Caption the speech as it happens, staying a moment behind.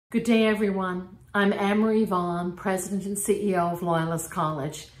Good day, everyone. I'm Vaughan, President and CEO of Loyalist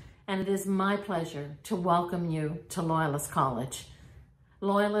College, and it is my pleasure to welcome you to Loyalist College.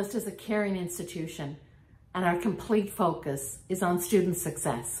 Loyalist is a caring institution, and our complete focus is on student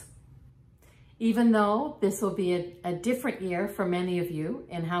success. Even though this will be a different year for many of you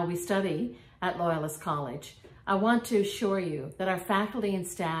in how we study at Loyalist College, I want to assure you that our faculty and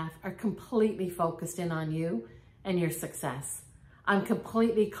staff are completely focused in on you and your success. I'm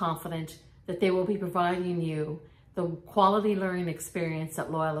completely confident that they will be providing you the quality learning experience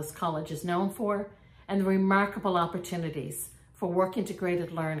that Loyalist College is known for and the remarkable opportunities for work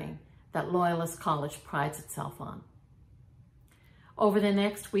integrated learning that Loyalist College prides itself on. Over the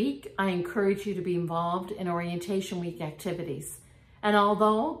next week, I encourage you to be involved in Orientation Week activities. And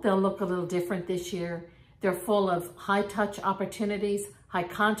although they'll look a little different this year, they're full of high-touch opportunities,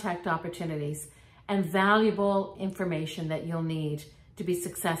 high-contact opportunities, and valuable information that you'll need to be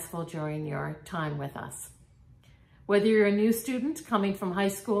successful during your time with us. Whether you're a new student coming from high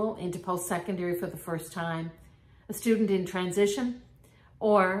school into post-secondary for the first time, a student in transition,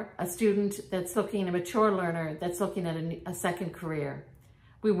 or a student that's looking, a mature learner that's looking at a second career,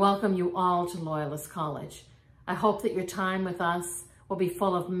 we welcome you all to Loyalist College. I hope that your time with us will be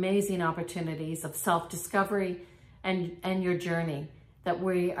full of amazing opportunities of self-discovery and your journey, that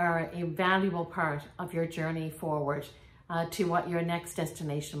we are a valuable part of your journey forward to what your next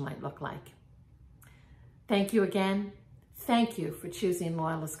destination might look like. Thank you again. Thank you for choosing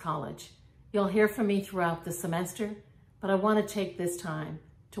Loyalist College. You'll hear from me throughout the semester, but I want to take this time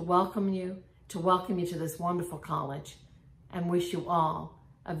to welcome you to this wonderful college and wish you all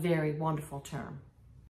a very wonderful term.